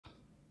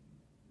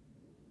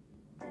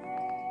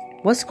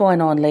What's going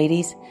on,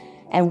 ladies?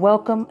 And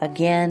welcome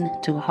again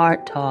to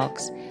Heart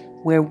Talks,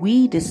 where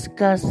we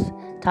discuss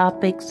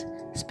topics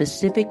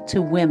specific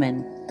to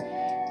women.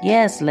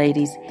 Yes,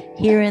 ladies,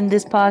 here in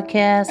this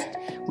podcast,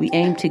 we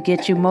aim to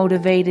get you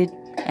motivated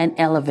and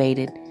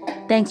elevated.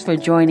 Thanks for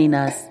joining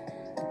us.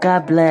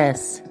 God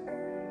bless.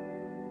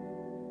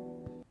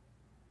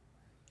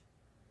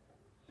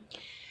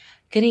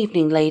 Good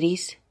evening,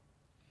 ladies,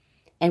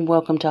 and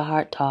welcome to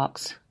Heart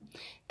Talks.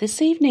 This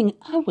evening,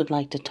 I would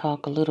like to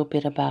talk a little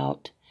bit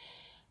about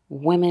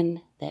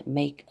women that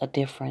make a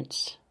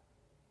difference.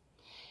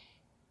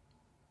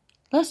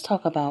 Let's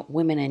talk about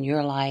women in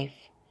your life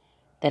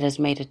that has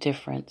made a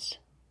difference.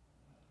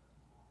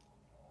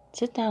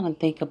 Sit down and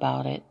think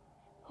about it.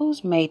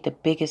 Who's made the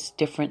biggest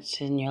difference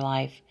in your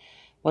life?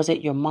 Was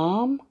it your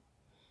mom?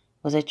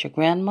 Was it your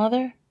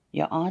grandmother?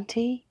 Your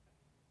auntie?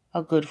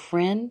 A good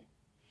friend?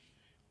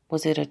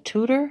 Was it a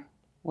tutor?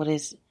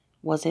 Was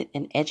it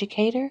an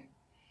educator?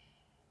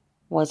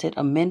 Was it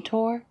a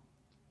mentor?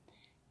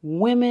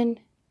 Women,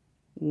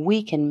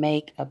 we can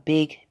make a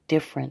big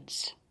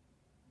difference.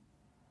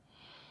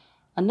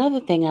 Another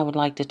thing I would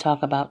like to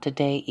talk about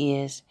today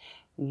is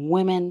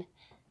women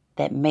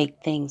that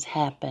make things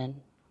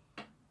happen.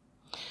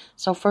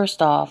 So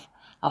first off,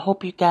 I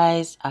hope you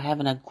guys are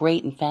having a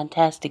great and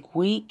fantastic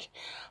week.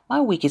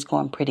 My week is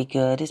going pretty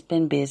good. It's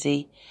been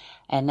busy,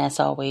 and that's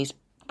always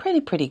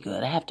pretty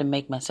good. I have to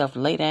make myself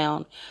lay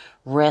down,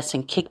 rest,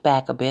 and kick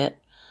back a bit.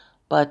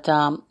 But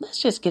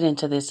let's just get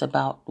into this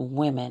about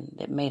women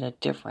that made a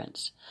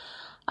difference.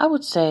 I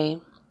would say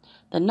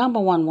the number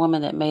one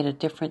woman that made a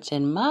difference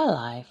in my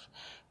life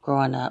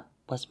growing up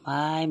was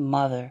my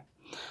mother.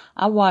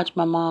 I watched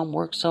my mom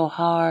work so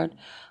hard.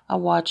 I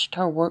watched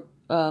her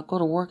go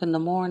to work in the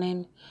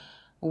morning,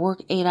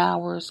 work 8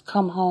 hours,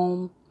 come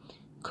home,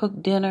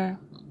 cook dinner,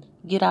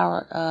 get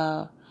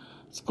our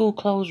school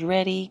clothes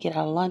ready, get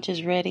our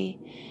lunches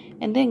ready,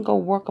 and then go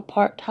work a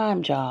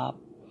part-time job.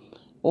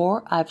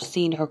 Or I've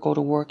seen her go to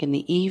work in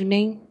the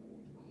evening,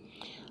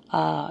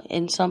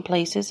 in some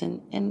places,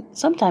 and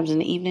sometimes in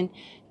the evening,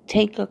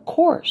 take a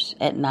course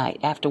at night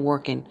after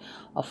working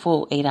a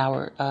full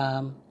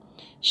 8-hour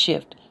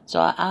shift. So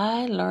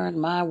I learned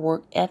my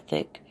work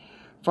ethic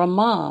from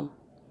Mom.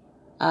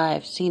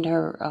 I've seen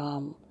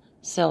her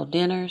sell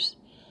dinners,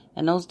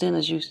 and those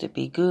dinners used to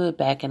be good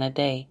back in the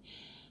day.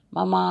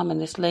 My mom and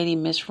this lady,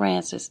 Miss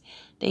Francis,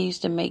 they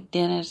used to make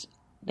dinners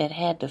that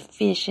had the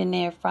fish in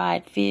there,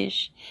 fried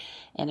fish,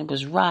 and it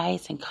was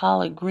rice and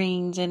collard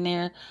greens in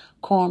there,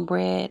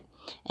 cornbread,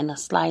 and a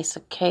slice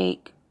of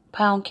cake,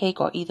 pound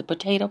cake, or either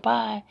potato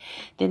pie.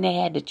 Then they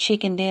had the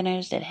chicken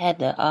dinners that had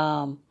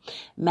the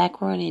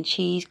macaroni and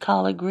cheese,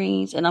 collard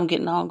greens, and I'm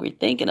getting hungry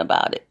thinking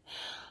about it.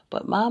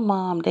 But my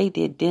mom, they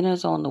did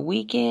dinners on the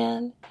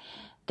weekend.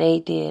 They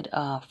did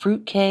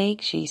fruit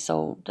cake. She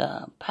sold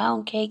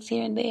pound cakes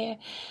here and there.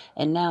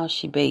 And now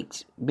she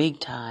bakes big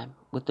time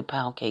with the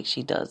pound cake.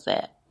 She does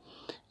that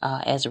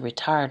as a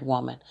retired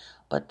woman.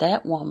 But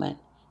that woman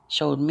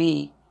showed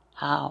me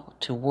how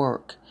to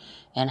work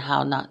and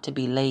how not to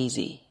be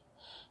lazy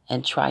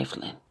and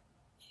trifling.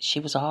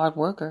 She was a hard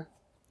worker.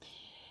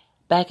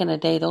 Back in the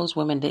day, those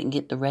women didn't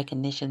get the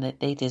recognition that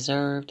they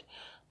deserved,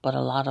 but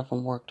a lot of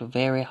them worked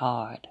very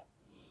hard.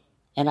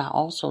 And I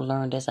also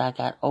learned as I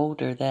got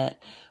older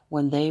that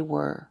when they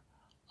were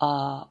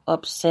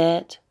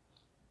upset,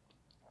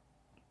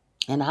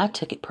 and I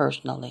took it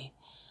personally,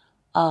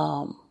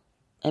 and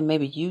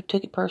maybe you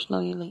took it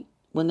personally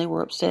when they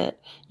were upset,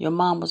 your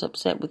mom was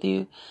upset with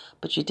you,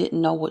 but you didn't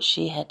know what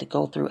she had to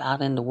go through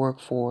out in the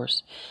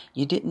workforce.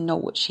 You didn't know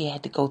what she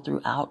had to go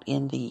through out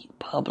in the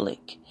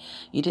public.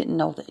 You didn't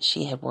know that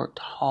she had worked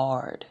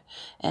hard.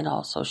 And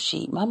also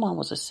my mom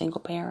was a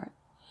single parent.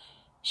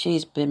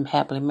 She's been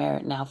happily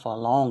married now for a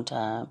long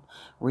time,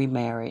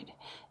 remarried,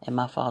 and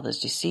my father's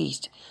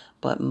deceased.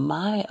 But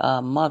my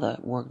mother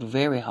worked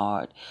very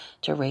hard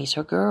to raise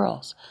her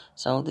girls.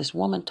 So this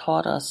woman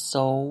taught us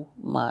so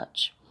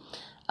much.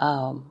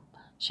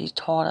 She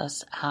taught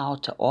us how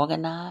to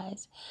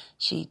organize.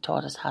 She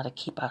taught us how to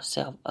keep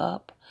ourselves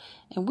up.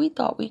 And we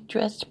thought we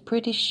dressed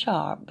pretty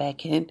sharp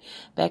back in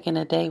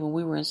the day when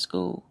we were in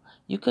school.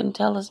 You couldn't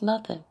tell us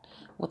nothing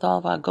with all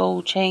of our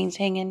gold chains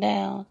hanging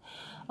down.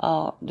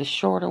 The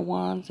shorter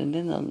ones, and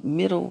then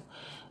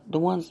the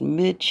ones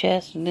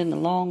mid-chest, and then the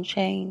long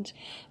chains.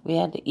 We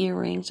had the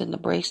earrings and the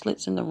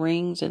bracelets and the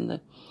rings and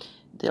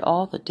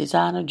all the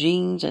designer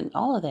jeans and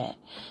all of that.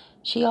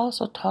 She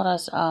also taught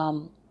us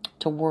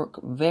to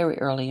work very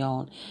early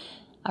on.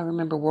 I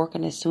remember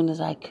working as soon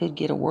as I could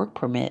get a work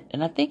permit,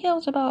 and I think I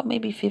was about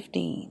maybe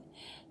 15.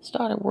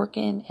 Started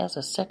working as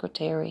a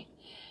secretary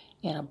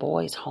in a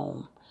boys'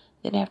 home.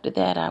 Then after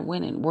that, I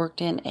went and worked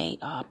in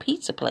a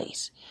pizza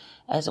place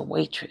as a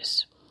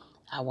waitress.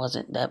 I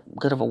wasn't that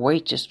good of a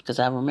waitress because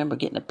I remember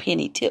getting a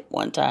penny tip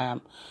one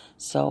time.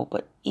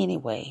 But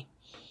anyway,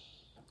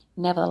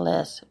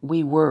 nevertheless,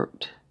 we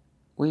worked.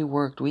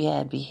 We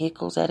had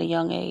vehicles at a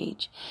young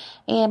age.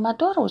 And my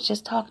daughter was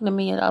just talking to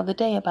me the other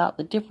day about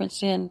the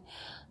difference in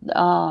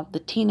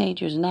the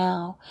teenagers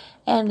now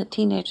and the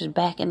teenagers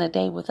back in the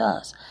day with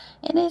us.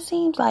 And it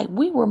seems like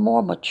we were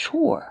more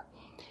mature.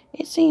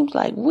 It seems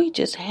like we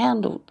just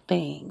handled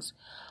things.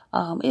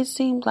 It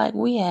seemed like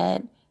we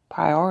had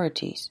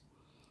priorities.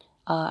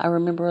 I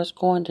remember us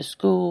going to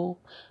school,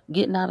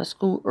 getting out of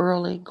school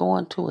early,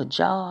 going to a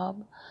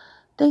job,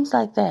 things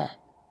like that.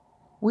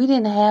 We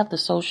didn't have the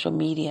social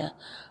media.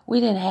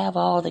 We didn't have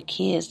all the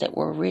kids that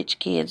were rich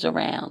kids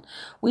around.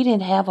 We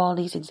didn't have all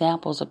these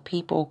examples of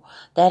people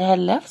that had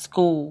left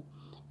school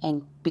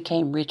and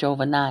became rich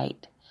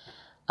overnight.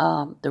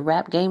 The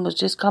rap game was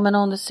just coming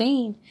on the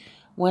scene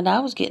when I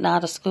was getting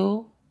out of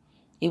school.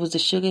 It was the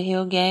Sugar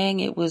Hill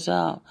Gang. It was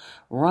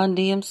Run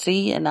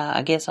DMC. And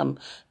I guess I'm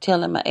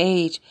telling my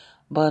age.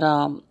 But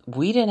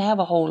we didn't have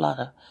a whole lot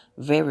of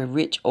very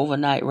rich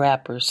overnight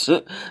rappers.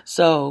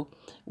 So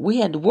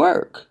we had to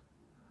work.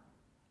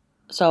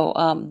 So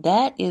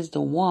that is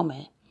the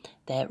woman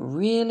that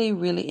really,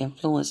 really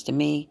influenced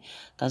me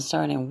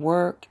concerning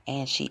work.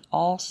 And she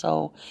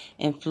also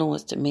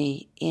influenced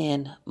me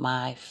in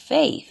my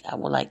faith. I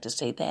would like to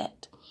say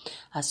that.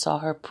 I saw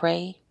her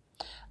pray.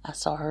 I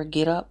saw her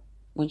get up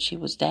when she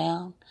was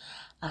down.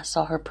 I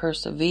saw her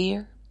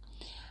persevere.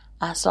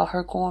 I saw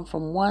her going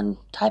from one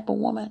type of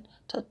woman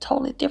to a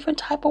totally different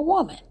type of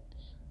woman.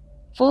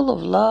 Full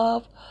of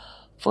love,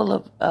 full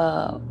of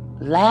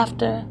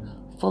laughter,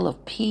 full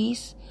of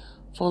peace,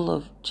 full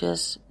of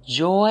just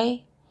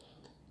joy.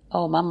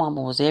 Oh, my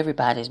mama was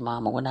everybody's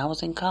mama. When I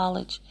was in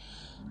college,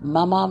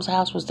 my mom's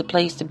house was the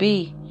place to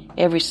be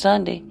every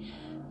Sunday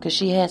because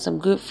she had some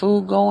good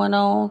food going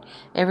on.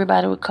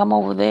 Everybody would come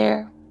over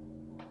there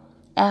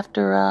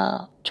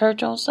after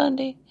church on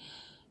Sunday,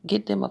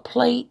 get them a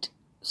plate,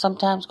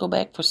 sometimes go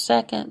back for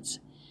seconds,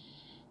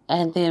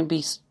 and then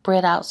be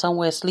spread out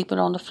somewhere sleeping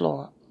on the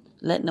floor,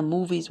 letting the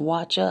movies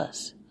watch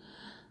us.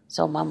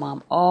 So my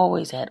mom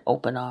always had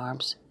open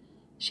arms.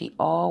 She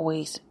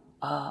always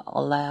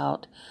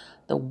allowed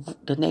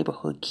the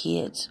neighborhood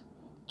kids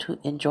to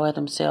enjoy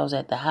themselves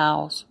at the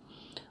house.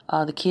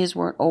 The kids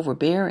weren't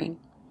overbearing,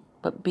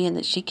 but being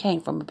that she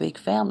came from a big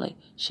family,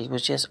 she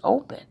was just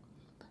open.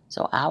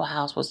 So our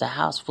house was a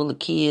house full of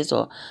kids,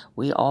 or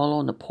we all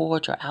on the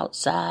porch or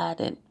outside,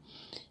 and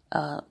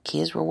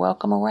kids were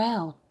welcome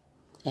around.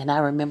 And I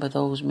remember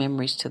those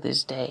memories to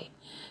this day.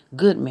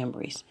 Good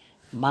memories.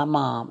 My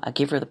mom, I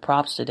give her the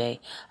props today.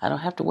 I don't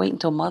have to wait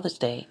until Mother's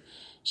Day.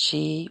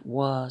 She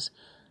was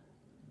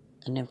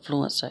an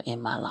influencer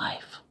in my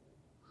life.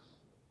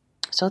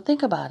 So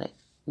think about it.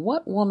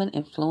 What woman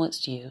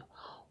influenced you?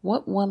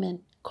 What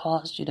woman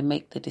caused you to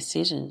make the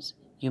decisions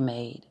you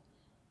made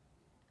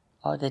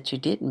or that you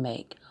didn't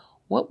make?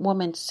 What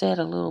woman said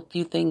a little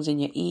few things in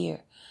your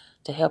ear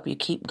to help you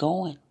keep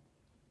going?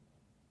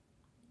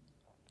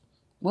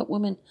 What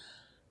woman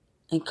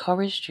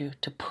encouraged you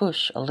to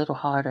push a little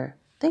harder?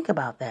 Think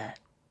about that.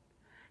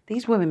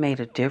 These women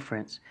made a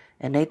difference,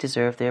 and they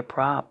deserve their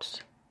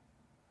props.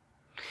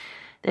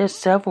 There's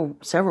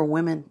several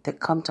women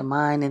that come to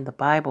mind in the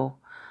Bible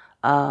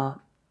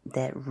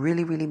that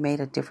really, really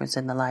made a difference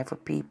in the life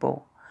of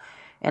people.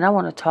 And I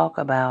want to talk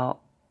about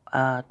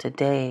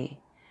today,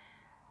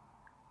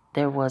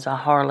 there was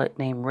a harlot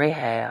named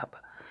Rahab,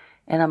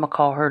 and I'm going to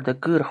call her the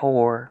good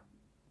whore.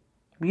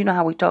 You know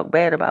how we talk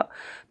bad about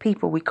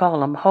people, we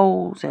call them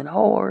hoes and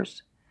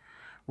whores.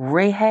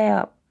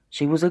 Rahab,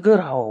 she was a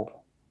good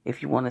hoe,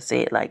 if you want to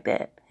say it like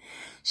that.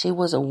 She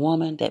was a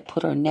woman that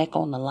put her neck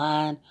on the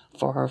line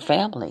for her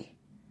family.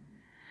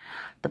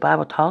 The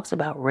Bible talks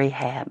about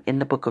Rahab in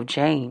the book of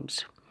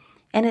James,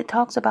 and it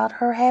talks about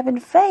her having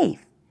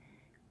faith.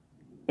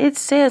 It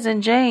says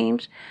in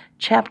James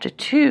chapter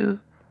 2,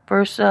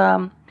 verse,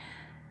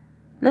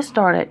 let's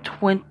start at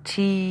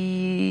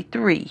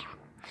 23.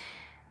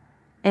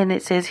 And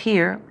it says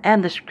here,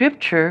 and the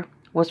scripture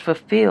was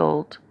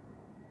fulfilled,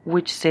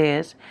 which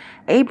says,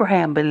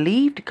 Abraham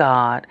believed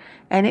God,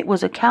 and it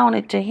was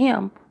accounted to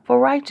him for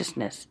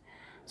righteousness.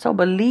 So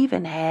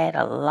believing had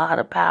a lot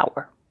of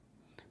power.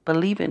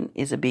 Believing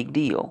is a big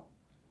deal.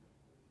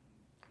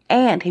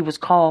 And he was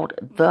called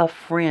the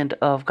friend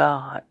of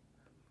God.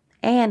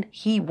 And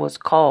he was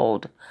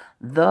called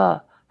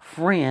the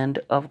friend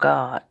of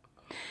God.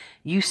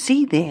 You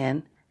see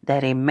then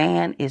that a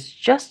man is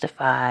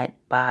justified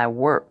by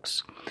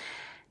works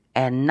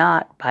and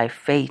not by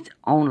faith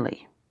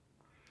only.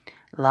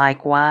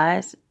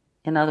 Likewise,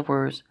 in other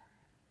words,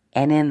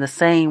 and in the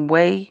same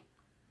way,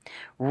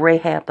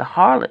 Rahab the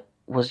harlot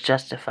was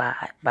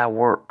justified by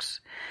works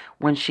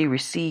when she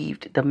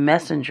received the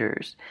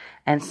messengers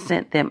and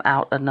sent them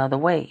out another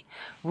way.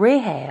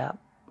 Rahab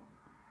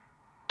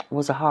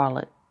was a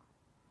harlot,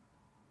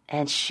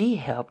 and she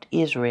helped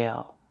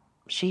Israel.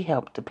 She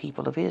helped the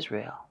people of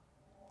Israel,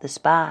 the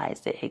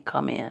spies that had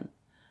come in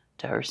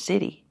to her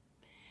city.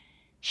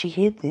 She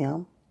hid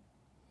them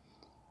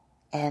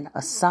and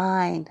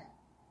assigned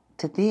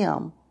to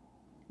them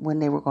when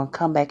they were going to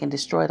come back and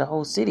destroy the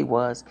whole city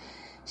was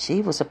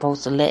she was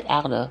supposed to let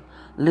out a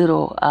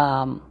little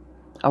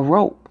a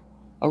rope,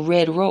 a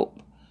red rope,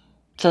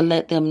 to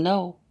let them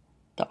know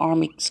the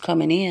army's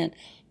coming in.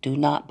 Do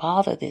not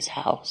bother this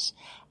house.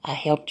 I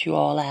helped you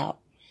all out.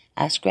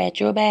 I scratch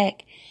your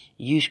back,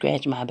 you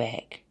scratch my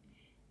back.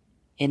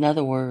 In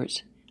other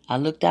words, I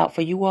looked out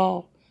for you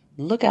all.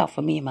 Look out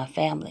for me and my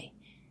family.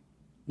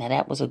 Now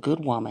that was a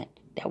good woman.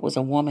 That was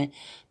a woman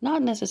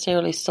not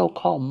necessarily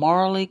so-called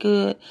morally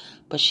good,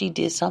 but she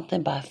did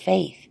something by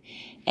faith.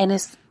 And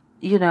it's,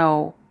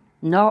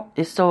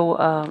 it's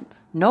so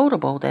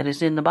notable that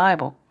it's in the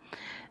Bible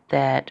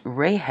that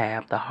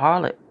Rahab, the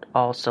harlot,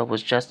 also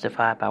was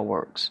justified by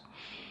works.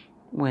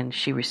 When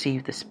she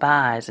received the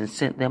spies and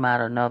sent them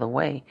out another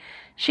way,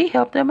 she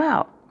helped them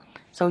out.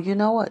 So you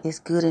know what? It's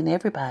good in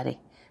everybody.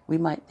 We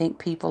might think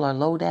people are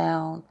low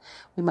down.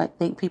 We might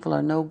think people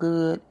are no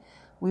good.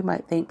 We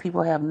might think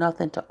people have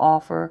nothing to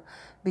offer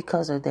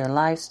because of their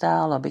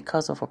lifestyle or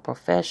because of a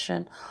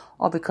profession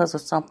or because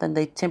of something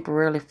they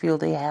temporarily feel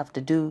they have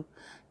to do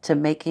to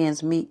make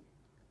ends meet.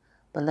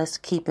 But let's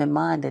keep in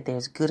mind that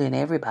there's good in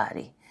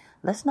everybody.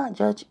 Let's not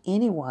judge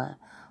anyone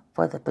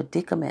for the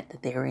predicament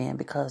that they're in,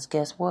 because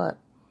guess what?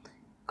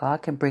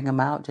 God can bring them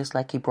out just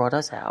like he brought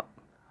us out.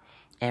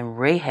 And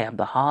Rahab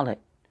the harlot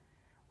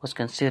was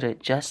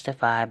considered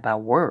justified by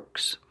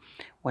works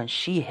when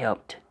she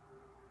helped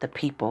the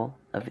people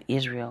of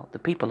Israel, the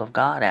people of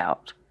God,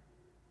 out.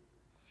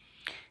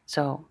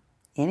 So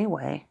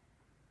anyway,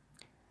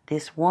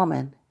 this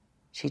woman,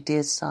 she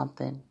did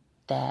something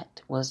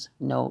that was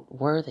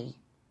noteworthy.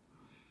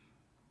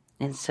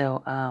 And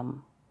so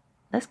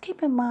let's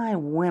keep in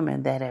mind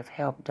women that have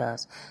helped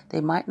us. They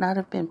might not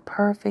have been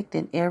perfect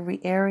in every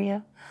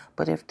area,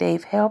 but if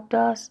they've helped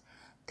us,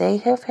 they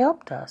have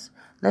helped us.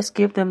 Let's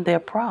give them their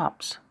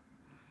props.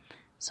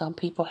 Some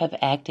people have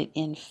acted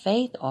in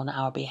faith on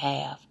our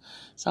behalf.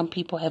 Some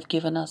people have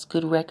given us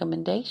good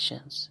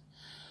recommendations.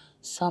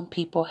 Some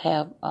people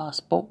have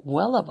spoke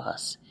well of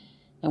us,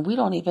 and we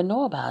don't even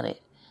know about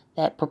it.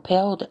 That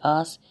propelled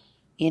us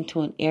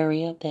into an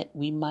area that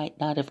we might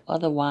not have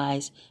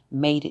otherwise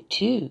made it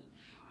to.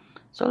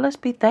 So let's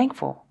be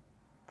thankful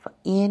for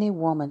any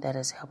woman that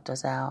has helped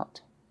us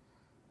out.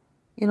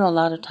 You know, a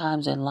lot of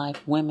times in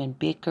life, women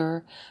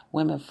bicker,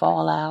 women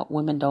fall out,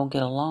 women don't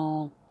get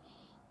along.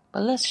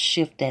 But let's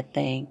shift that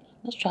thing.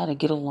 Let's try to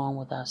get along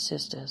with our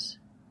sisters.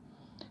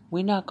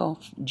 We're not going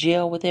to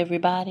gel with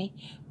everybody.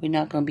 We're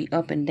not going to be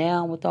up and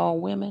down with all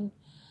women.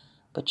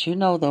 But you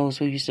know those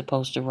who you're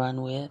supposed to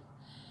run with.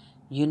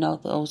 You know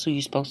those who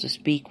you're supposed to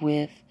speak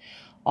with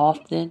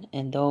often,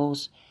 and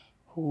those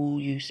who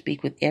you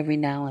speak with every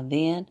now and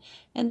then.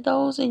 And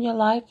those in your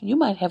life, you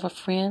might have a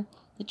friend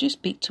that you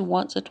speak to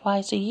once or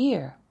twice a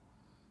year.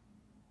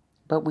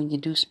 But when you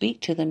do speak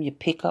to them, you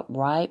pick up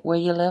right where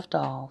you left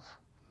off.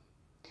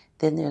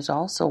 Then there's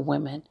also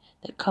women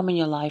that come in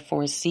your life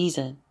for a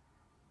season.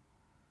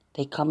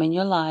 They come in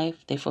your life,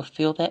 they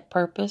fulfill that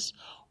purpose,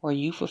 or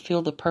you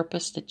fulfill the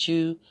purpose that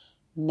you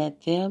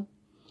met them,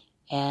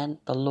 and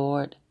the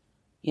Lord,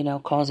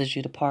 causes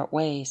you to part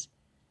ways.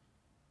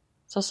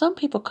 So some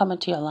people come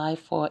into your life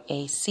for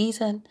a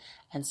season,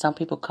 and some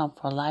people come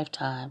for a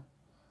lifetime.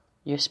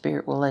 Your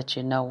spirit will let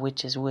you know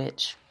which is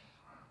which.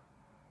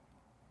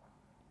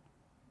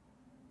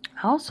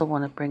 I also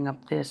want to bring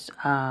up this,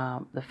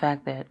 the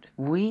fact that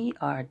we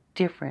are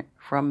different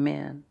from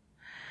men.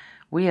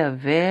 We are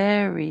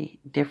very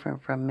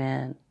different from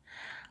men.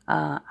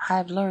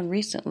 I've learned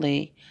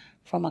recently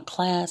from a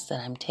class that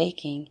I'm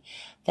taking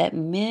that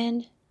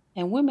men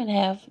and women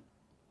have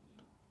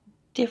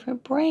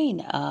different brain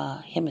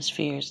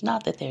hemispheres.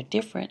 Not that they're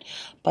different,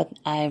 but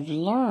I've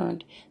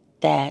learned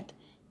that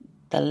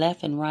the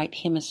left and right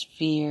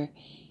hemisphere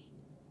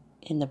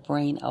in the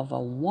brain of a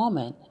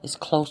woman is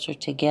closer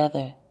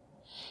together.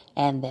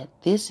 And that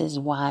this is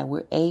why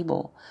we're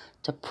able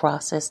to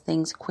process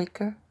things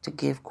quicker, to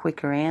give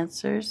quicker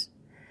answers,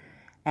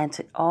 and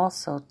to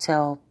also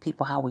tell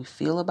people how we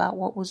feel about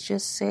what was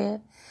just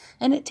said.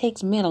 And it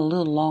takes men a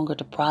little longer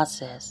to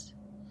process.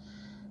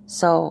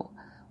 So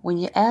when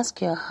you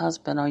ask your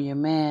husband or your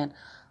man,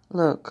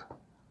 look,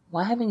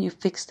 why haven't you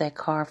fixed that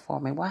car for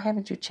me? Why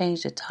haven't you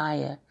changed the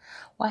tire?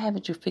 Why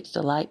haven't you fixed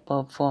the light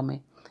bulb for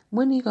me?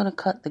 When are you going to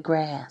cut the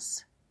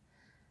grass?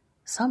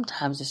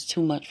 Sometimes it's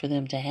too much for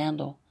them to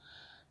handle.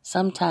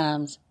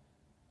 Sometimes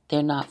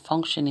they're not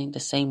functioning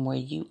the same way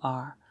you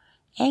are.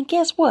 And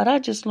guess what? I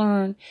just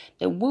learned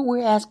that what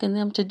we're asking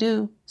them to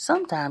do,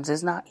 sometimes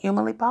it's not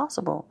humanly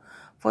possible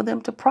for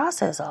them to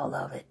process all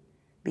of it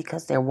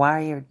because they're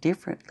wired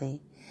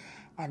differently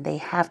and they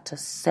have to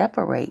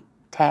separate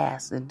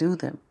tasks and do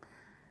them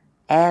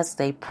as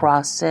they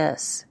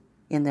process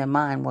in their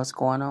mind what's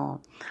going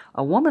on.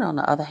 A woman, on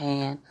the other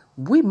hand,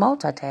 we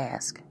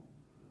multitask.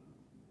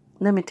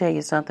 Let me tell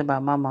you something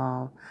about my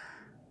mom.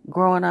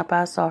 Growing up,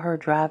 I saw her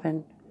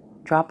dropping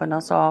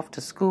us off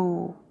to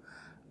school.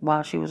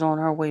 While she was on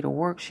her way to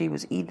work, she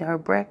was eating her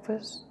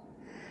breakfast.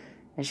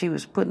 And she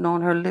was putting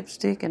on her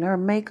lipstick and her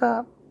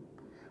makeup,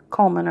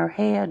 combing her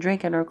hair,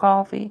 drinking her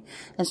coffee,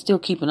 and still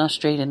keeping us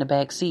straight in the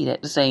back seat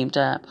at the same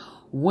time.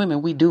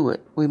 Women, we do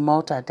it. We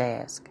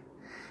multitask.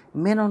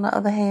 Men, on the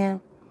other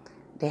hand,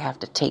 they have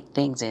to take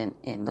things in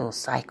little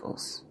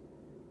cycles.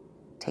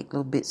 Take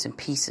little bits and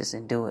pieces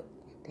and do it.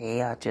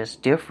 They are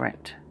just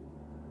different.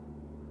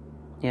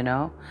 you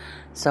know?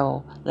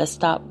 So let's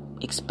stop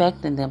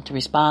expecting them to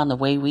respond the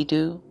way we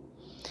do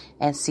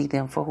and see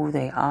them for who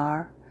they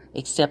are,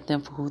 accept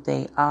them for who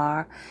they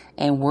are,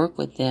 and work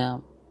with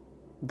them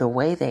the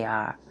way they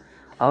are.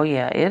 Oh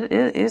yeah,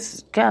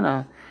 it's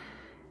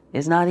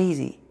it's not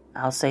easy.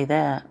 I'll say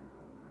that.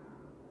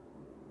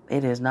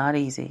 It is not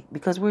easy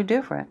because we're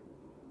different.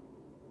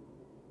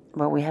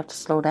 But we have to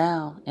slow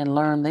down and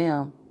learn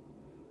them.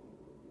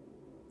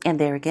 And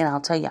there again,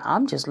 I'll tell you,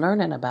 I'm just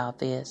learning about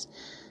this,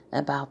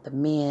 about the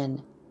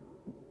men,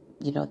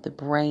 the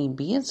brain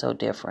being so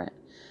different.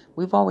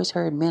 We've always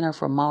heard men are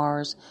from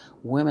Mars,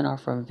 women are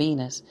from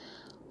Venus,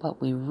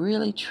 but we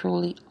really,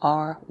 truly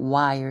are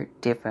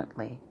wired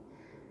differently.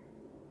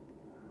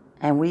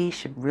 And we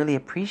should really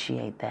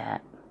appreciate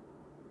that.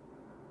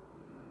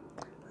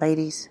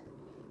 Ladies,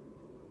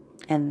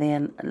 and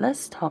then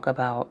let's talk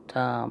about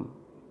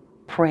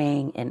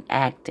praying and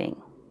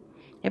acting.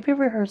 Have you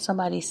ever heard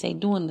somebody say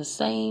doing the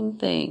same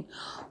thing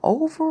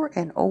over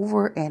and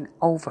over and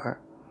over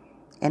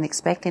and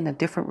expecting a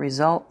different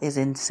result is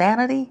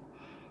insanity?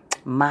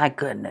 My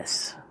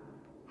goodness.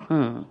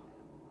 Let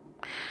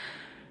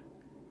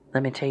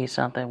me tell you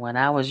something. When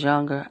I was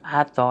younger,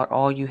 I thought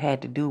all you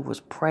had to do was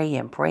pray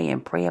and pray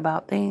and pray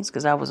about things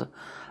because I was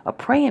a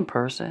praying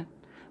person.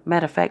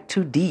 Matter of fact,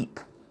 too deep.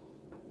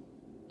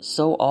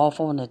 So off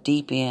on the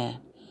deep end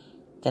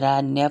that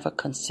I never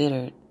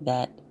considered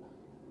that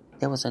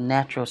there was a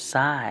natural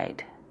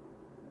side.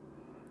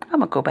 I'm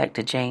going to go back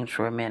to James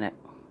for a minute.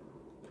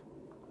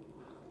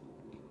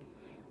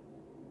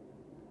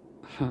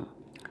 I'm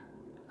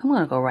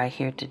going to go right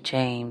here to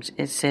James.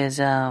 It says,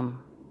 James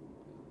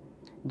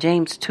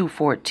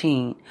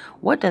 2:14,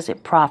 what does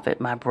it profit,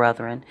 my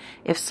brethren,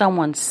 if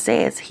someone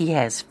says he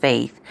has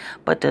faith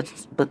but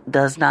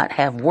does not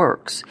have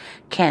works?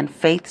 Can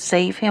faith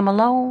save him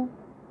alone?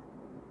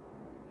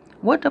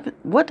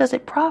 What does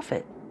it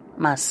profit,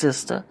 my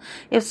sister,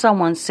 if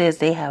someone says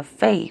they have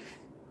faith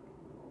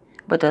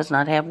but does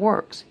not have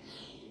works?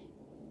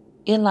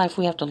 In life,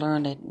 we have to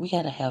learn that we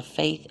got to have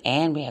faith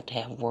and we have to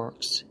have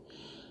works.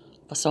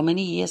 For so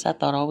many years, I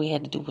thought all we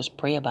had to do was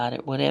pray about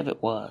it, whatever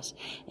it was,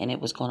 and it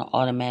was going to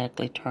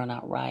automatically turn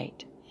out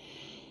right.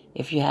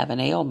 If you have an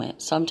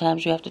ailment,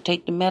 sometimes you have to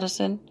take the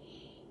medicine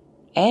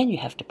and you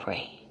have to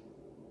pray.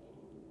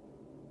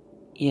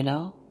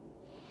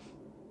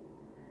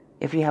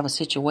 If you have a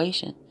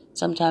situation,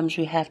 sometimes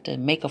you have to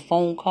make a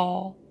phone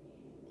call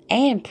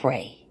and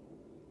pray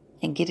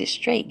and get it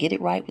straight, get it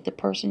right with the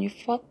person you've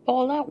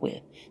fallen out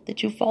with.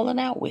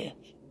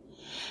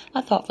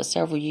 I thought for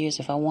several years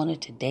if I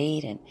wanted to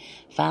date and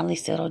finally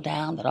settle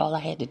down that all I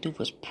had to do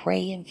was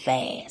pray and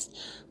fast,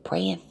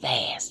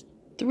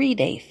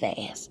 3-day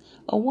fast,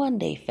 a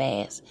 1-day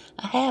fast,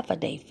 a half a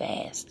day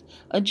fast,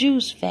 a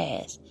juice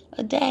fast,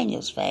 a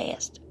Daniel's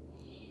fast,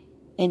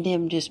 and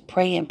then just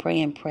pray and pray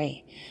and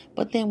pray.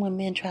 But then when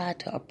men tried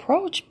to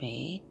approach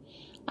me,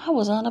 I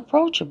was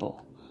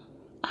unapproachable.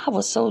 I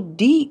was so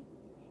deep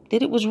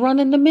that it was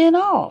running the men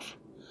off.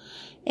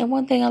 And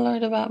one thing I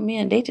learned about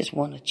men, they just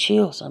want to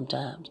chill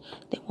sometimes.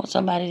 They want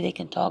somebody they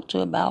can talk to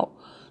about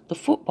the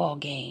football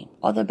game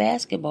or the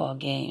basketball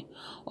game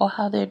or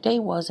how their day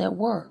was at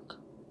work.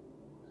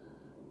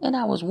 And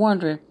I was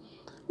wonder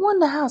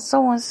how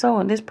so-and-so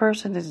and this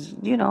person is,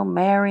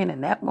 marrying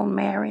and that one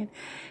marrying.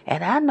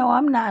 And I know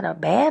I'm not a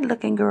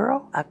bad-looking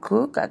girl. I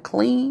cook, I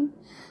clean,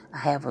 I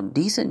have a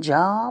decent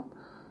job.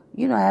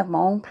 I have my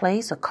own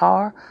place, a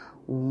car.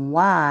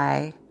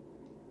 Why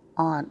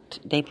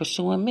aren't they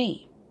pursuing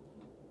me?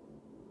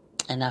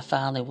 And I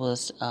finally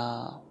was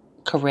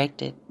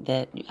corrected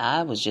that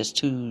I was just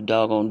too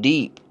doggone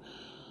deep.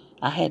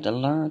 I had to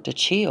learn to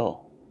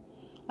chill.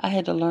 I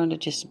had to learn to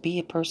just be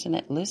a person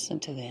that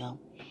listened to them.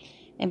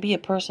 And be a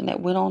person that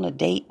went on a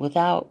date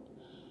without,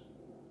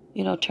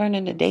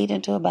 turning the date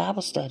into a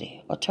Bible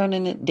study. Or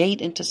turning the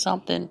date into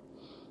something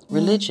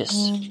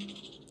religious.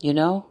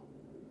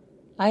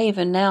 I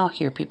even now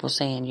hear people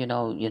saying,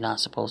 you're not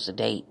supposed to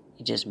date.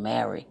 You just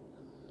marry.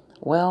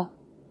 Well,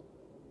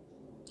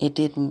 it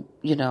didn't,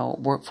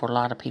 work for a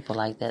lot of people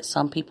like that.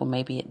 Some people,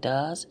 maybe it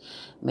does.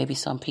 Maybe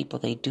some people,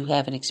 they do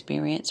have an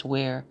experience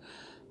where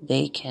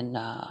they can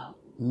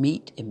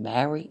meet and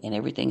marry and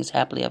everything is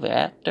happily ever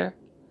after.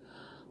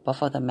 But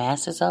for the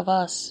masses of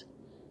us,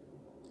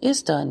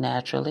 it's done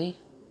naturally.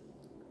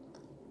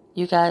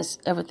 You guys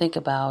ever think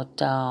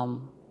about,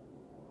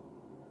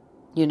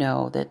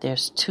 that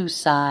there's two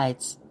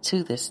sides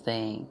to this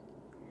thing.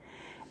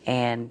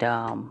 And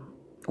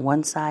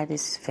one side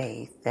is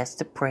faith. That's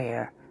the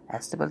prayer.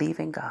 That's to believe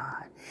in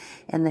God.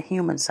 And the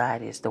human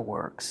side is the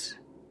works.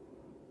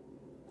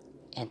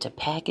 And to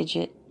package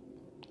it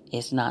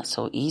is not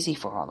so easy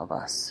for all of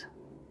us.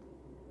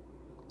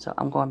 So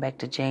I'm going back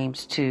to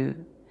James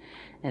 2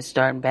 and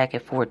starting back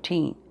at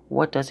 14.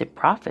 What does it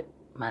profit,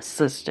 my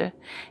sister,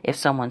 if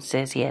someone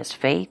says he has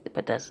faith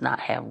but does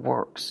not have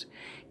works?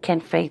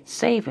 Can faith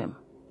save him?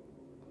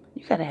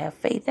 You got to have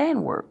faith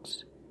and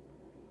works.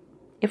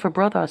 If a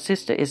brother or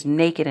sister is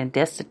naked and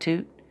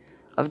destitute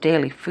of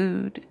daily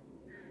food,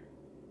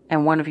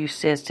 and one of you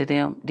says to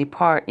them,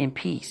 depart in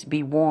peace,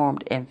 be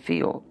warmed and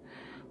filled,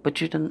 but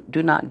you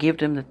do not give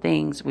them the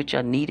things which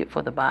are needed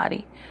for the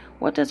body,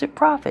 what does it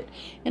profit?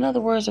 In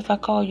other words, if I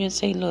call you and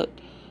say, look,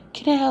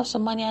 can I have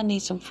some money? I need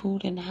some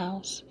food in the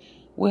house.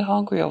 We're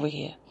hungry over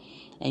here.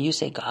 And you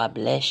say, God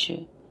bless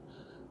you.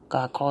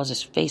 God calls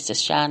his face to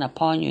shine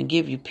upon you and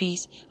give you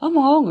peace. I'm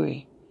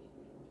hungry.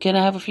 Can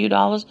I have a few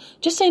dollars?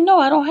 Just say, no,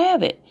 I don't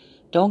have it.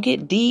 Don't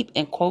get deep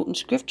and quoting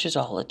scriptures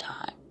all the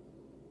time.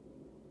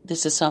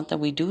 This is something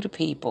we do to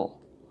people.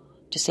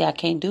 Just say, I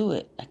can't do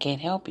it. I can't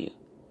help you.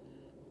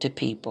 To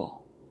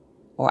people.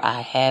 Or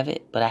I have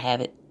it, but I have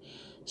it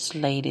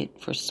slated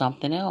for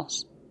something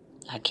else.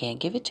 I can't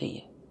give it to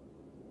you.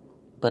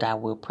 But I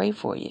will pray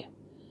for you.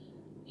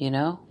 You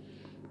know?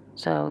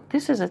 So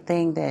this is a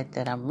thing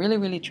that I'm really,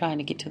 really trying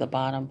to get to the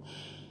bottom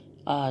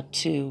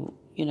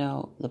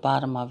the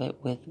bottom of it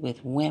with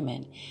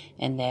women.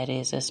 And that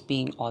is us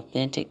being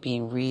authentic,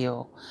 being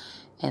real,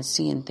 and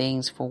seeing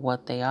things for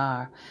what they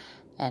are.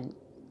 And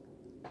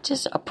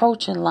just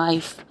approaching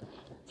life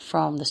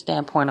from the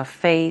standpoint of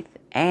faith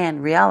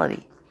and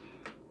reality.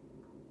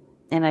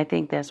 And I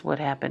think that's what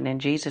happened in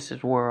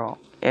Jesus' world.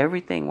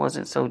 Everything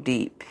wasn't so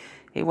deep.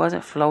 He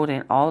wasn't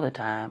floating all the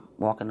time,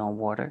 walking on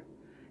water.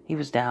 He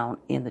was down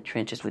in the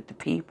trenches with the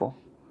people.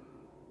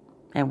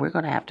 And we're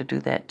going to have to do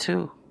that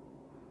too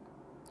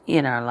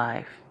in our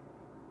life.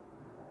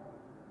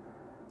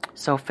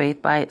 So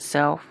faith by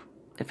itself,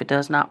 if it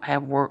does not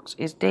have works,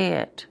 is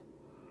dead.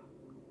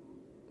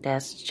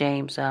 That's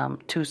James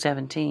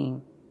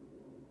 2:17.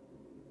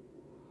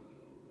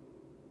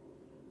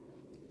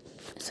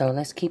 So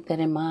let's keep that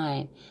in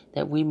mind,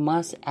 that we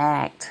must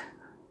act.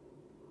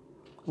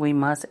 We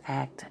must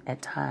act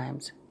at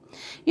times.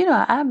 You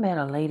know, I met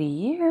a lady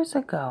years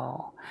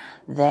ago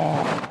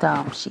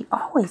that she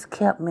always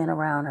kept men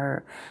around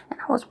her. And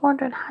I was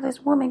wondering how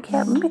this woman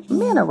kept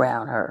men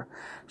around her.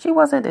 She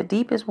wasn't the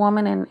deepest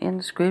woman in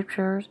the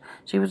scriptures.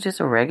 She was just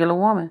a regular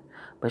woman.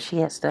 But she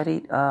had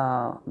studied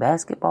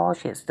basketball.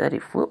 She had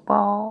studied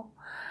football.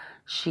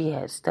 She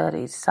had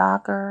studied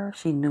soccer.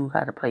 She knew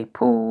how to play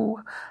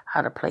pool,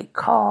 how to play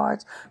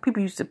cards.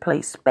 People used to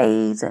play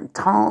spades and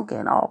tonk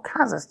and all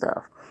kinds of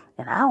stuff.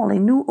 And I only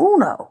knew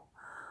Uno.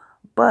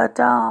 But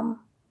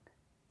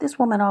this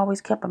woman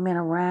always kept a man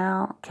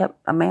around.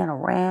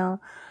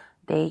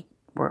 They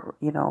were,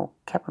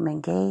 kept him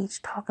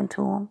engaged, talking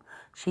to him.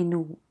 She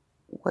knew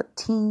what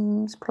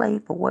teams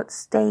played for what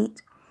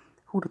state,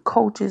 who the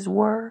coaches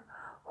were,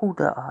 who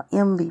the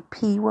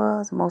MVP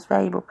was, most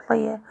valuable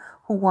player,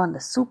 who won the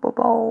Super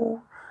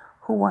Bowl,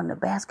 who won the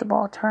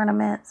basketball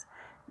tournaments.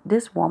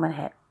 This woman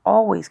had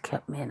always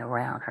kept men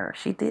around her.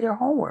 She did her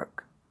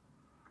homework.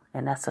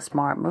 And that's a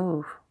smart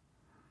move.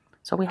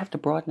 So we have to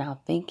broaden our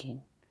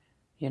thinking,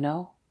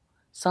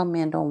 Some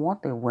men don't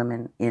want their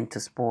women into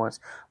sports,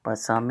 but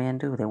some men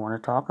do. They want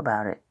to talk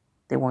about it.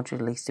 They want you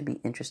at least to be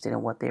interested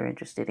in what they're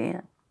interested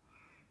in.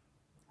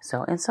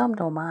 So, and some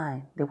don't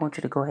mind. They want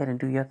you to go ahead and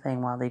do your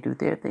thing while they do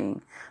their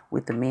thing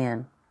with the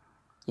men.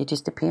 It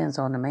just depends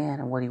on the man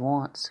and what he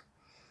wants.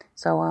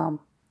 So,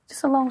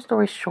 just a long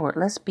story short,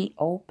 let's be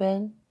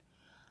open.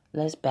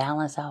 Let's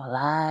balance our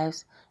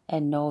lives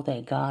and know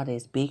that God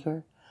is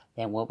bigger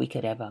than what we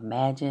could ever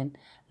imagine.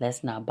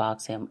 Let's not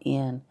box him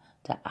in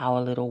to our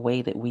little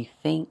way that we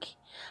think.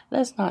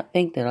 Let's not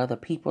think that other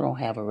people don't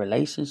have a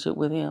relationship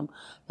with him.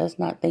 Let's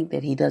not think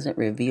that he doesn't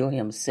reveal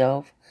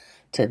himself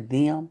to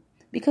them,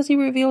 because he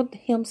revealed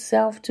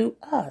himself to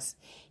us,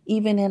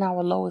 even in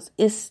our lowest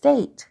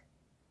estate.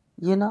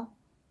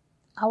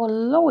 Our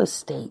lowest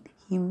state,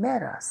 he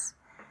met us.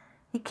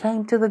 He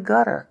came to the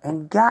gutter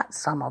and got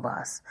some of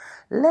us.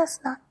 Let's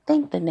not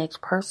think the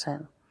next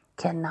person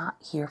cannot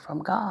hear from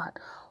God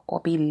or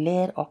be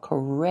led or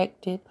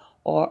corrected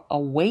or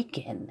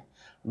awakened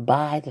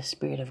by the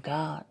Spirit of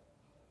God.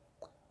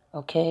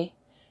 Okay?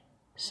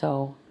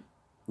 So,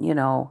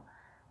 the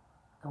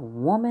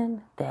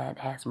woman that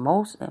has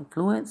most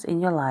influence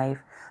in your life,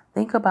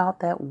 think about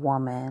that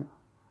woman.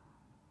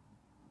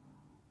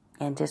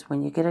 And just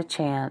when you get a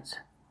chance,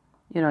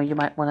 you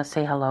might want to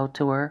say hello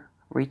to her,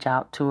 reach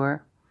out to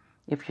her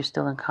if you're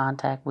still in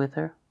contact with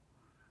her.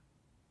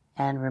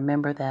 And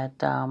remember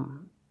that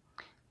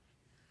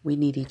we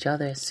need each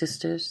other as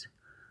sisters.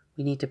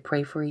 We need to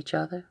pray for each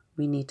other.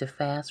 We need to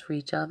fast for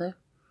each other,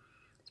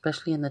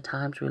 especially in the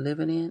times we're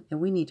living in. And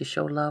we need to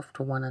show love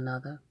to one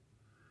another.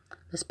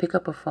 Let's pick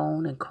up a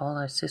phone and call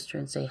our sister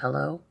and say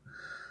hello.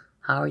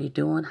 How are you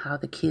doing? How are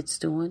the kids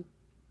doing?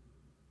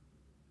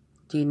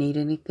 Do you need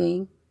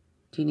anything?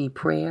 Do you need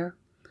prayer?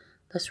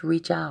 Let's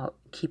reach out,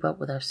 keep up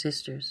with our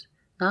sisters.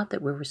 Not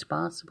that we're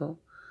responsible,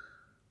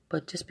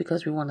 but just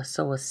because we want to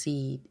sow a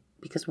seed,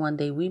 because one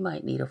day we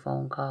might need a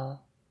phone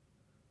call.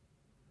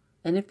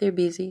 And if they're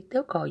busy,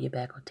 they'll call you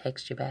back or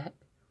text you back.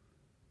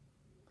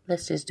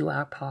 Let's just do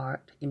our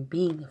part in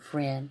being a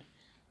friend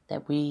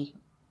that we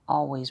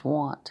always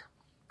want.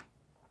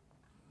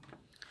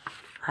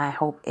 I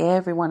hope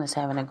everyone is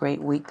having a great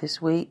week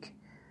this week.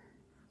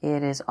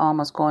 It is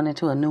almost going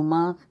into a new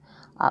month.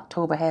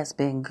 October has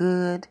been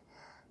good.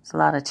 There's a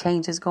lot of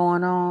changes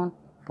going on.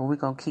 but we're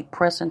going to keep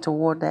pressing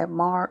toward that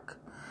mark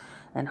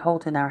and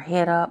holding our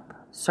head up,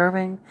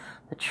 serving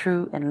the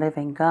true and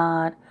living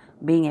God,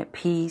 being at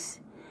peace,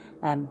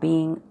 and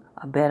being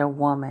a better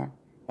woman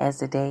as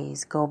the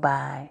days go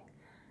by.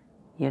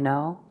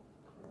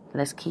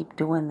 Let's keep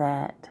doing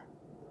that.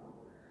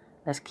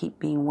 Let's keep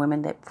being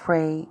women that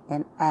pray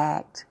and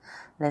act.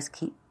 Let's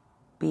keep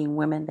being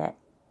women that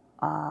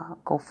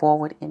go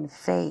forward in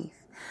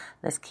faith.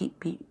 Let's keep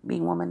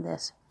being women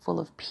that's full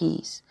of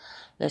peace.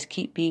 Let's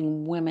keep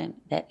being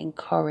women that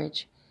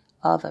encourage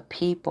other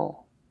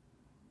people.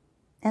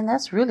 And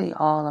that's really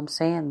all I'm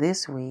saying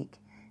this week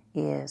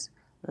is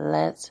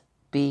let's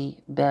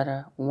be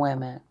better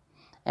women.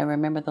 And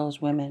remember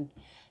those women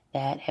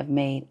that have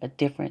made a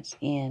difference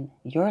in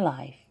your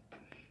life.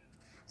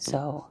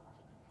 So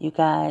you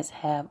guys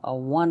have a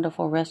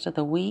wonderful rest of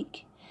the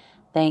week.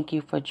 Thank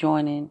you for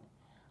joining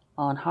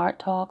on Heart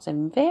Talks.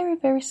 And very,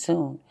 very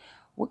soon,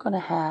 we're going to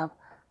have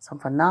some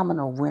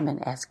phenomenal women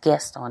as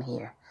guests on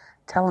here,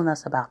 telling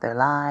us about their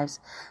lives,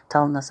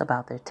 telling us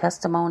about their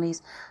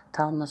testimonies,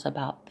 telling us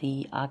about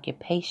the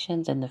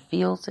occupations and the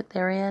fields that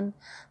they're in,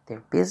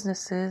 their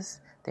businesses,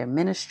 their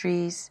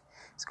ministries.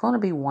 It's going to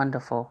be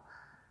wonderful.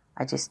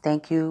 I just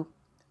thank you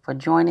for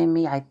joining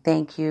me. I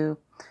thank you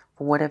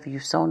for whatever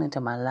you've sown into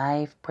my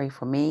life. Pray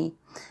for me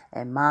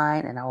and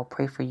mine, and I will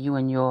pray for you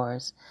and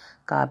yours.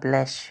 God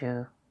bless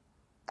you.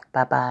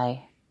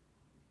 Bye-bye.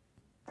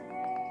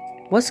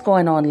 What's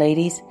going on,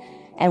 ladies?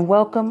 And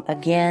welcome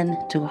again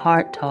to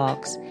Heart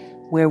Talks,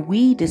 where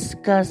we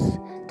discuss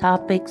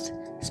topics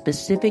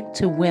specific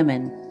to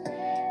women.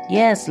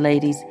 Yes,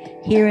 ladies,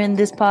 here in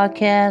this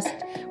podcast,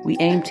 we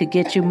aim to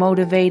get you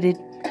motivated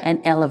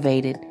and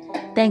elevated.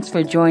 Thanks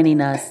for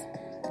joining us.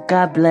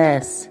 God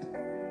bless.